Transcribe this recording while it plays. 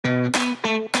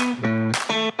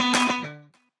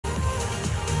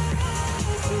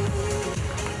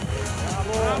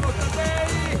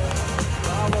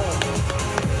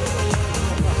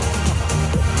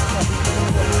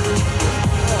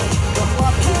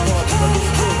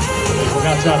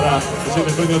Pogacar riceve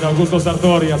il premio da Augusto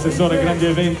Sartori, assessore grandi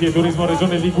eventi e turismo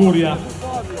regione Liguria.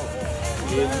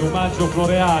 Il omaggio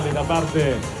floreale da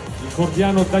parte di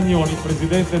Cordiano Tagnoni,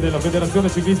 presidente della Federazione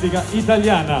Ciclistica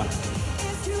Italiana.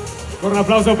 Con un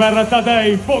applauso per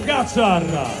Tadej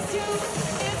Pogacar.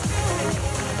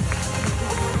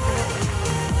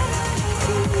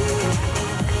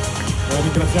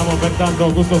 Ringraziamo pertanto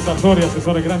Augusto Sartori,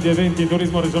 assessore grandi eventi e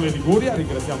turismo regione Liguria.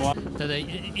 Ringraziamo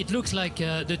Tadej, it looks like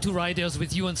the two riders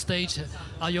with you on stage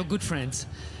are your good friends.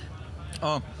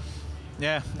 Oh,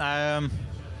 yeah.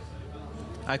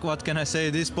 What can I say?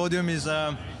 This podium is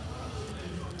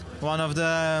one of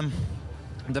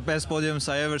the best podiums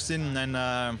I ever seen, and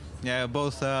yeah,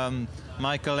 both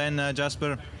Michael and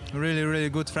Jasper, really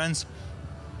good friends.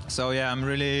 So yeah, I'm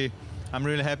really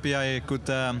happy I could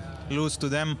lose to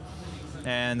them.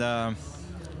 And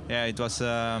yeah, it was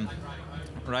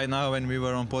right now when we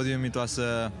were on podium, it was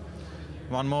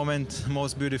one moment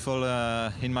most beautiful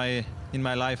in my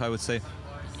life, I would say.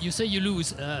 You say you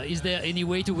lose. Is there any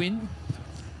way to win?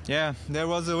 Yeah, there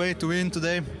was a way to win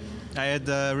today. I had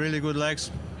really good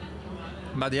legs,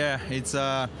 but yeah, it's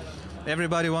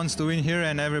everybody wants to win here,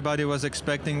 and everybody was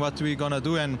expecting what we're gonna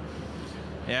do. And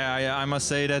yeah, I must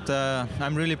say that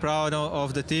I'm really proud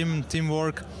of the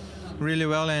teamwork. Really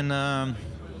well, and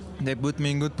they put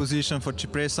me in good position for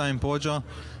Cipressa and Poggio.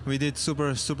 We did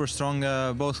super strong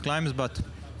both climbs, but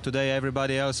today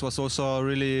everybody else was also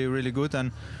really good,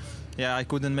 and yeah, I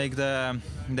couldn't make the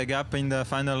gap in the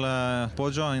final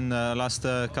Poggio in the last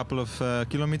couple of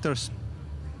kilometers.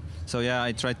 So yeah,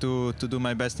 I tried to do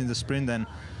my best in the sprint, and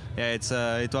yeah,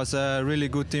 it was a really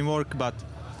good teamwork. But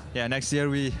yeah, next year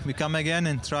we come again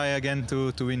and try again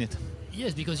to win it.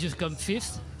 Yes, because you've come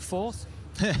 5th, 4th.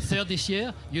 Third this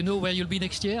year. You know where you'll be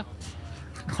next year?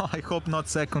 I hope not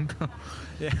second.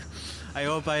 Yeah, I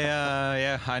hope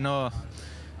yeah, I know.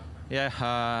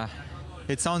 Yeah,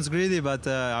 it sounds greedy, but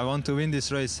I want to win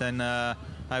this race, and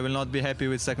I will not be happy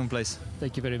with second place.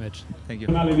 Thank you very much. Thank you.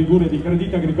 Canale Liguria di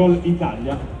Credit Agricole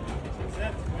Italia.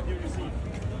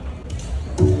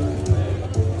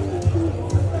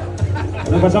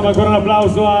 Noi facciamo ancora un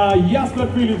applauso a Jasper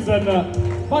Philipsen,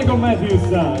 Michael Matthews,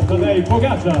 Tadej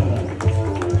Pogacar.